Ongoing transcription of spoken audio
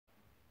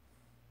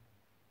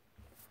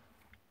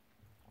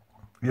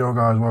Yo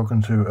guys,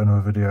 welcome to another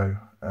video.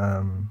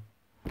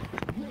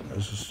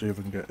 Let's just see if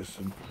we can get this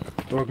in.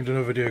 Welcome to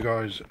another video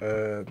guys.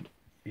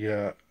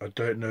 Yeah, I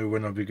don't know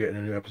when I'll be getting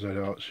a new episode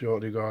out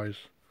shortly guys.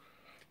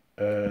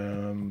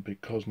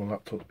 Because my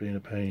laptop's being a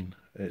pain.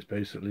 It's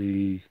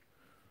basically,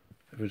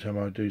 every time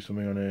I do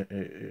something on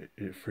it,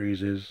 it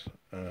freezes.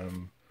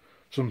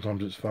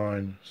 Sometimes it's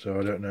fine, so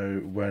I don't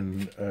know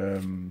when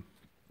I'm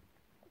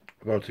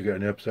about to get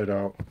an episode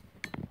out.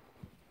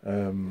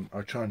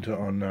 I'll try and turn it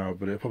on now,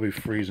 but it'll probably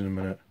freeze in a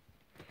minute.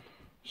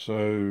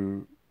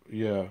 So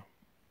yeah,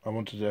 I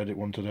wanted to edit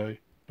one today,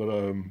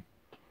 but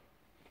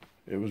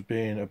it was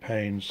being a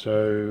pain,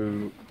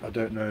 so I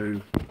don't know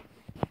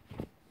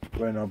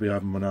when I'll be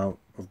having one out.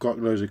 I've got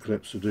loads of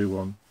clips to do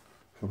one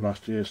from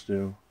last year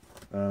still,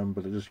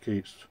 but it just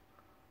keeps,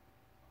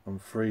 I'm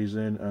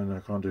freezing and I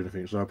can't do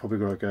anything, so I probably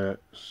got to get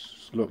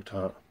looked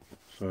at,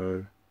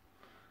 so,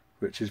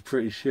 which is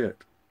pretty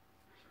shit.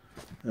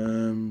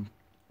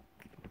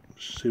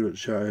 See what the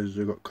chat is.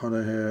 We've got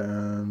Connor here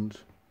and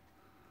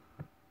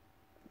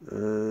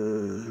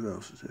who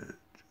else is it?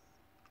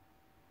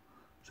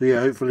 So yeah,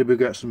 hopefully we'll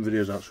get some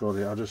videos out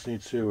shortly. I just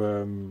need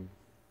to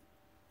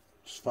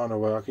just find a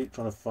way. I keep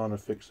trying to find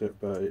and fix it,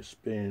 but it's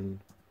been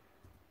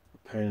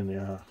a pain in the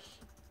ass.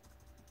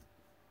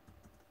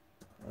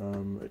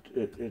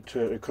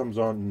 It comes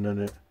on and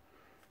then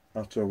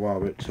after a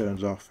while it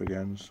turns off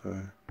again,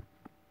 so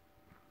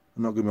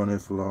I'm not going to be on here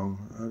for long.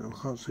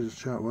 I can't see the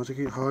chat. Why does it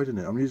keep hiding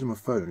it? I'm using my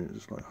phone and it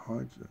just like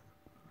hides it.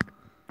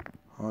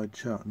 Hide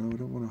chat. No, I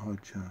don't want to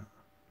hide chat.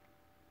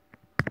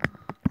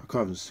 I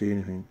can't even see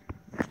anything.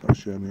 It's not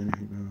showing me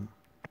anything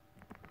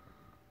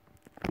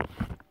now.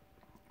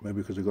 Maybe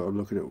because I've got to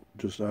look at it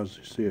just as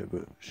you see it,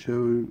 but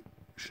show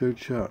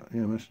chat.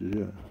 Yeah, messages,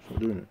 yeah. It's not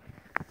doing it.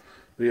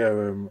 But yeah, I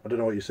don't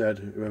know what you said.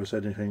 Whoever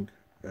said anything,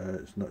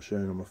 it's not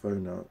showing on my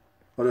phone now.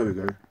 Oh, there we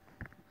go.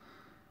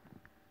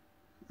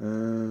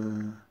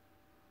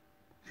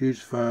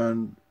 Huge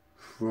fan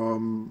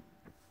from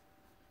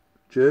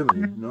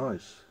Germany.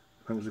 Nice.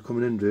 Thanks for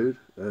coming in, dude.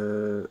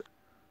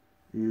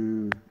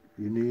 You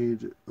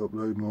need to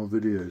upload more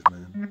videos,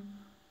 man.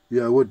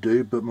 Yeah, I would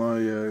do, but my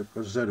as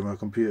I said, my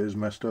computer's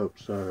messed up,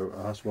 so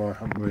that's why I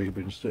haven't really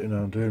been sitting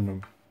down doing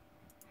them.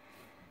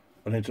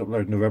 I need to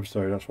upload another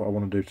episode. That's what I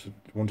wanted to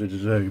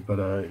do, but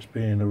it's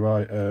being the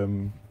right.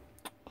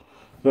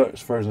 Look,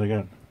 it's frozen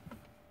again.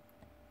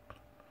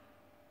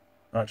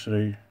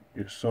 Actually,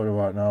 it's sort of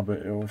right now, but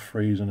it will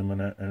freeze in a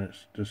minute, and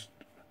it's just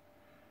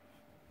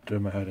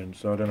doing my head in.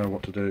 So I don't know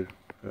what to do.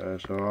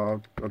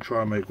 So I'll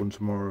try and make one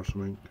tomorrow or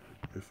something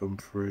if I'm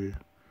free.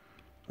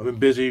 I've been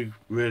busy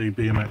really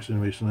BMXing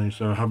recently,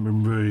 so I haven't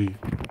been really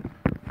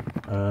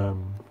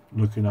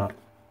looking at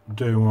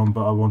doing one,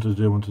 but I wanted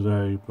to do one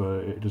today,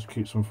 but it just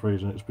keeps on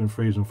freezing. It's been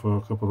freezing for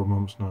a couple of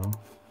months now.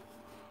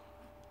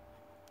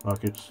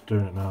 Like it's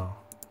doing it now.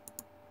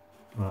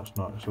 No, it's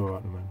not, it's alright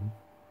at the moment.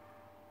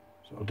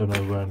 So I don't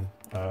know when.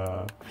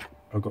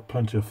 I've got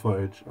plenty of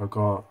footage.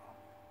 So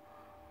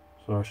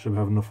I should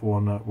have enough for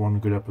one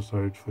good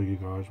episode for you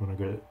guys when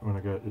I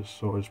get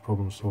this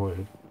problem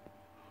sorted.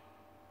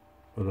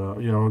 But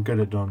yeah, I'll get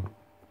it done.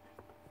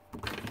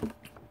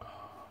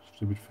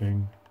 Stupid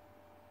thing.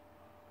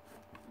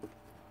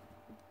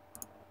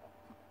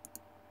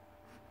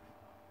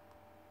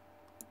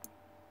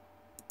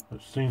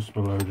 It seems to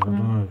be loading, I don't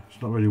know.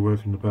 It's not really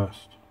working the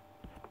best.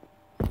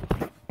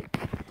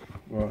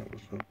 Right,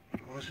 so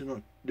why is it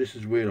not? This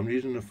is weird. I'm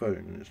using the phone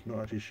and it's not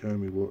actually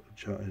showing me what the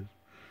chat is.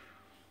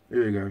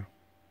 Here we go.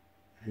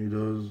 He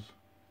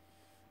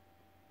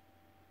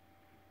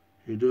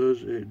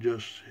does it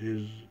just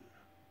his.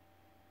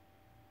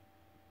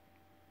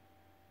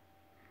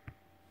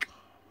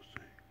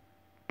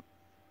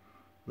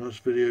 Nice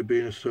video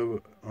being a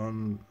sub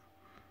on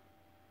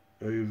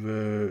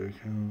over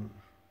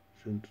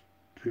since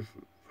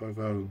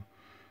 5,000.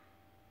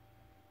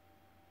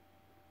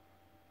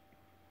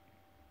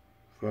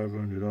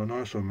 500. Oh,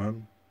 nice one,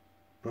 man.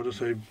 What did I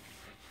say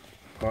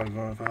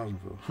 5,000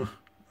 for?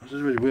 This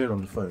is really weird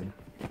on the phone.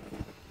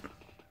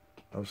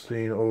 I've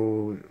seen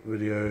all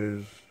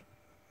videos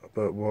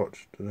but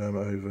watched them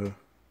over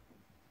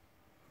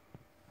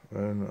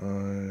when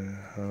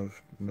I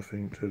have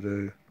nothing to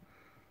do.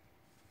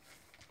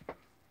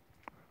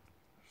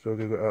 Still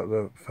give it out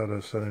the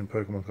fella selling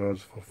Pokemon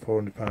cards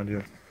for £400,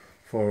 yeah.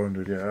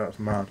 400, yeah, that's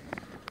mad.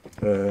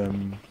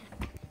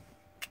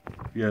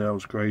 Yeah, that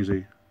was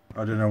crazy.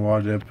 I don't know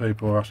why the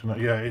people are asking that.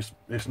 Yeah,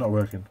 it's not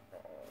working.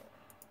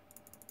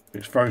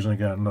 It's frozen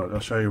again. Look, I'll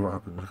show you what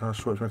happens. Can I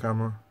switch my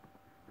camera?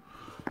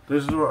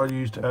 This is what I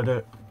use to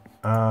edit,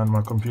 and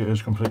my computer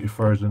is completely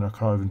frozen. I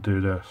can't even do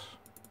this.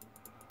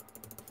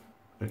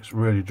 It's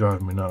really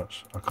driving me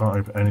nuts. I can't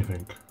open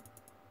anything.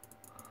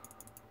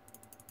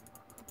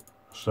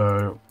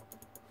 So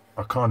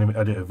I can't even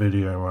edit a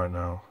video right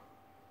now.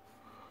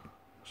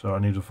 So I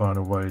need to find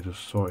a way to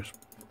sort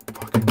this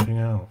fucking thing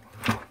out.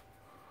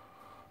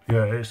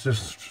 Yeah, it's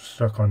just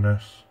stuck on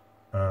this,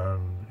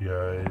 and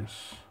yeah,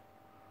 it's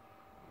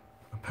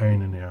a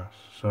pain in the ass.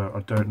 So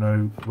I don't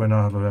know when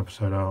I have an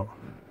episode out.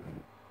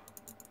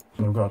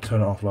 So I've got to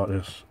turn it off like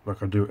this,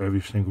 like I do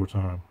every single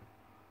time.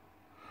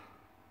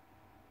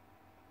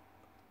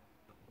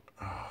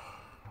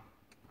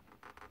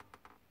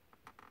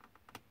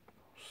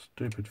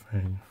 Stupid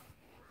thing.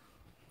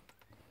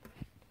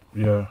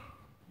 Yeah,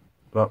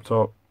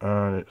 laptop,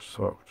 and it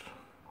sucked.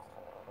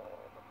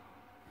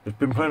 It's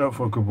been playing up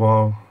for a good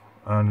while,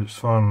 and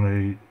it's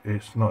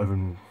not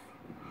even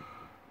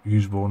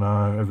usable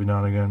now, every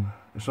now and again.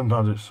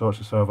 Sometimes it sorts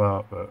itself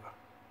out, but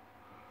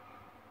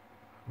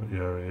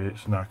yeah,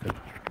 it's knackered.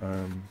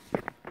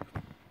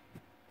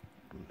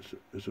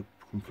 It's a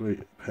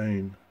complete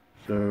pain,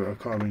 so I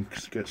can't even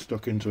get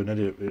stuck into an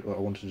edit what I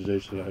wanted to do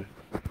today.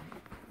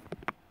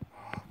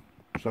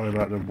 Sorry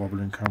about the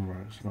wobbling camera,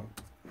 it's not...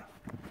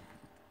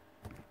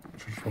 I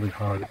should probably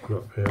hide it, put it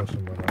up here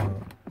somewhere like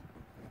that.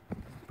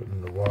 But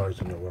then the wire's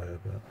in the way a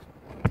bit.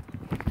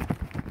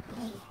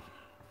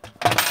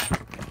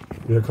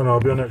 Yeah, Connor, I'll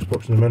be on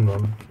Xbox in a minute,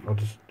 man.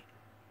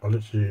 I'll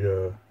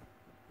literally,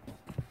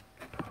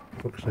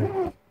 fuck's sake.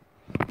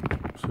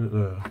 Sit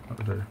there,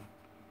 that'll do.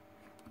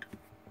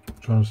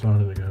 Trying to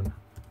sign it again.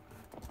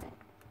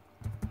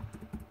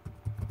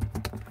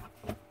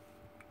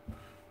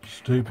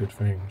 Stupid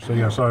thing. So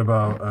yeah, sorry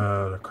about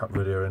the crap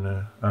video in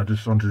there. I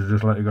just wanted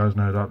to let you guys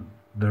know that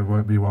there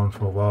won't be one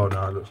for a while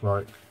now, it looks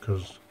like,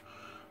 because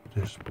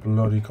this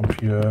bloody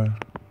computer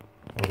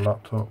or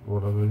laptop,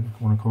 whatever you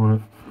want to call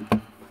it,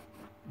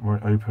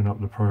 won't open up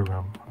the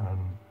program and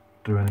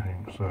do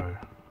anything. So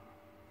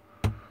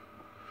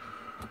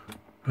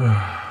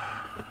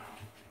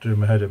do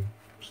my head in.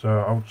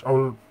 So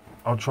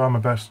I'll try my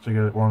best to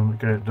get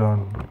it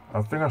done.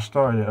 I think I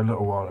started it a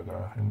little while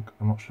ago. I'm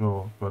not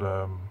sure, but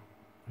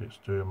it's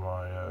doing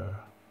my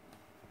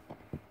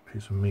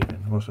piece of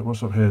meeting.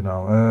 What's up here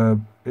now?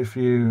 If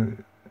you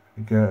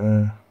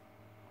have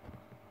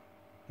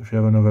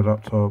another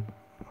laptop,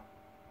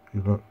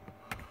 you look.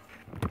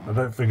 I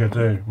don't think I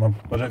do.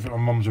 I don't think my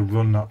mum's will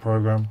run that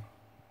program.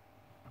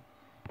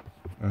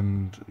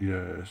 And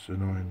yeah, it's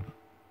annoying.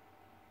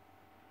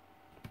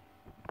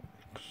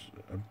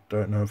 I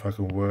don't know if I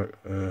can work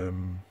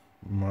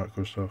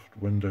Microsoft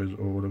Windows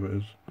or whatever it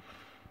is.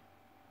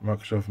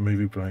 Microsoft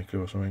Movie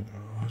Maker or something.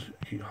 Oh,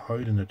 I keep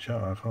hiding the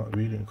chat, I can't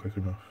read it quick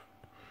enough.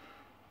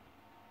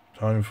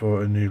 Time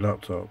for a new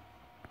laptop.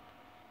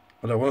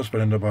 I don't want to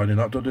spend up buying a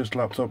new laptop. This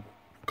laptop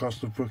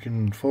cost a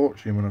fucking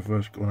fortune when I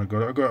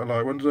got it. I got it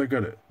like, when did I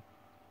get it?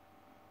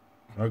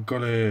 I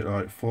got it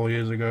like 4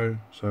 years ago,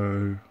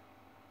 so...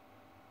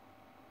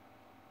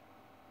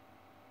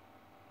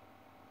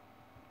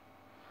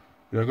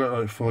 Yeah, I got it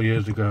like 4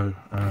 years ago,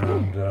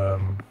 and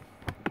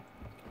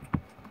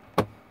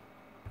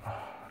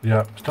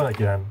yeah, it's done it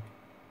again.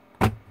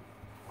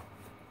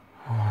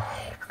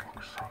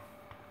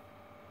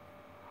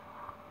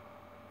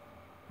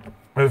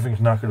 Everything's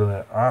knackered on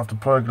it. I have to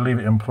leave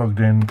it plugged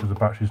in because the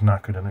battery's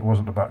knackered, and it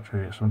wasn't the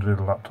battery, it's something to do with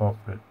the laptop.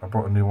 I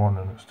brought a new one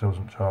and it still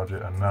doesn't charge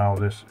it, and now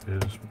this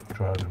is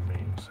driving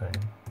me insane.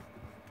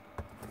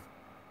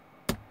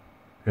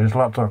 Yeah, this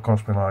laptop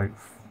cost me like,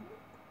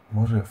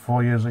 what was it,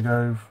 4 years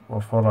ago?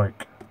 Or for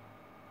like,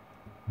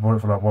 I bought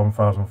it for like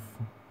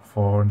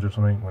 1,400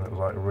 something when it was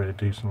like a really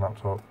decent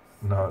laptop.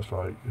 Now it's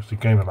like, it's a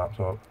gaming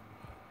laptop.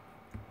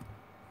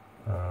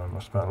 I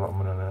spent a lot of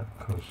money on it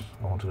because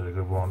I wanted a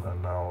good one,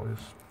 and now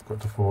it's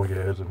got to 4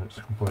 years and it's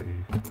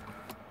completely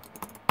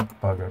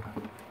buggered.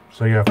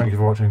 So yeah, thank you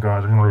for watching,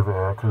 guys. I'm going to leave it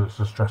here because it's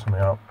just stressing me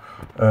out.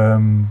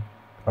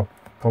 I'll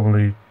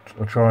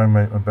try and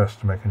make my best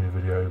to make a new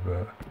video,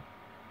 but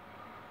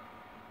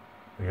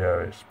yeah,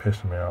 it's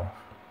pissing me off.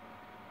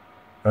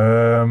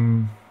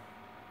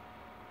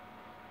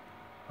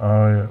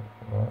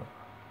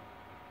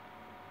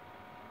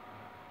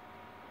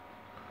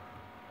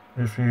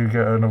 If you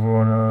get another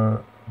one,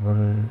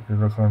 you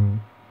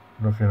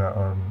looking at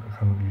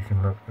you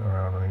can look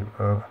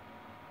around.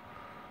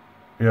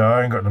 Yeah,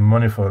 I ain't got the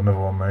money for another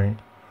one, mate.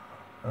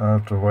 I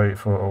have to wait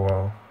for a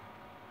while.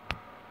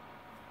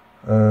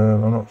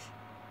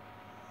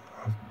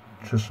 I've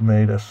just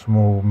made a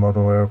small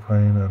model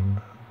airplane and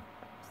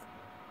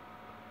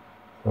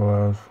 4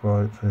 hours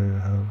flight to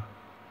have.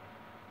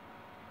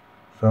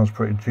 Sounds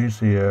pretty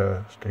juicy,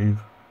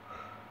 Steve.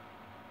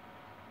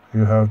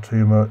 You have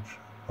too much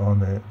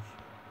on it.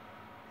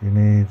 You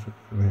need to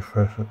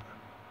refresh it.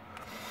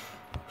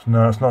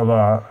 No, it's not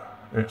that.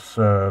 It's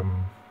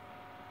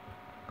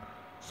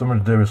something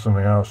to do with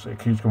something else. It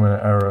keeps coming in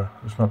error.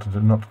 It's not to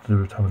do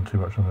with having too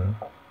much on it.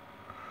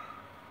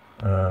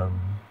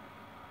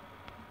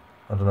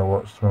 I don't know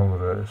what's wrong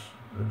with it.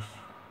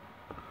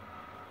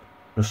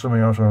 There's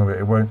something else wrong with it.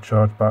 It won't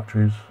charge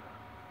batteries.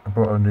 I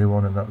bought a new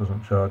one and that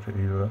doesn't charge it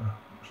either.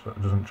 So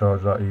it doesn't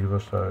charge that either.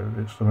 So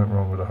it's something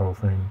wrong with the whole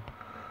thing.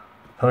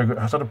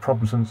 I've had a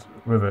problem since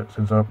I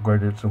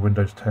upgraded to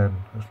Windows 10.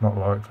 It's not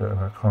liked it,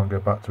 and I can't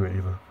get back to it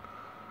either.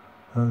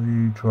 Have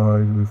you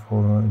tried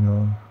reformatting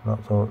your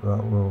laptop?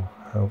 That will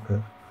help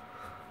it.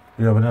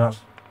 Yeah, but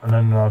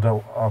then I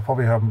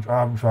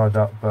haven't tried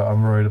that, but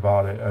I'm worried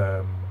about it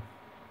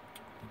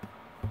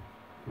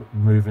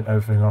moving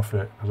everything off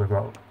it because I've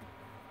got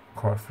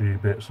quite a few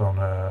bits on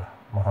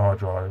my hard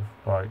drive.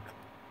 Like,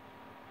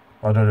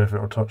 I don't know if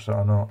it'll touch that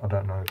or not. I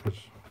don't know, because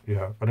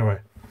yeah. Anyway,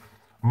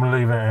 I'm gonna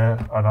leave it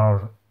here, and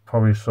I'll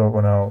probably sort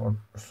one out and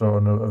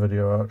sort another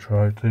video out.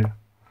 Try to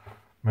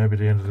maybe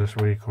the end of this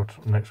week or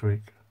next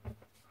week,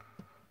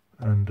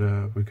 and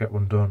we get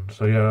one done.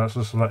 So yeah, that's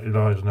just to let you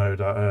guys know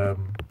that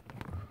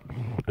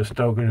it's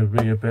still going to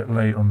be a bit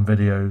late on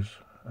videos,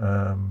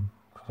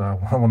 because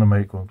I want to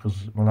make one,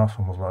 because my last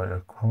one was like,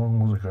 how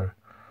long was it ago?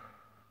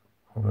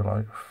 Probably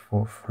like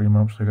 3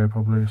 months ago,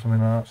 probably,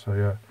 something like that. So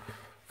yeah,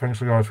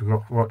 thanks guys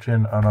for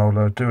watching, and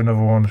I'll do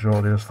another one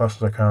shortly as fast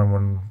as I can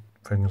when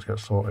things get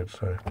sorted.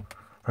 So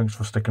thanks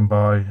for sticking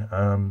by.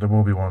 There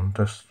will be one.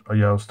 Just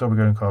yeah, I'll still be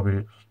going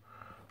Carboots.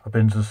 I've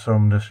been to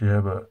some this year,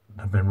 but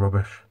they've been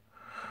rubbish.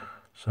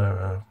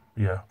 So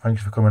yeah,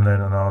 thanks for coming in,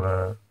 and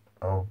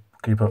I'll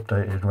keep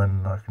updated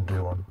when I can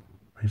do one.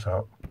 Peace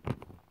out.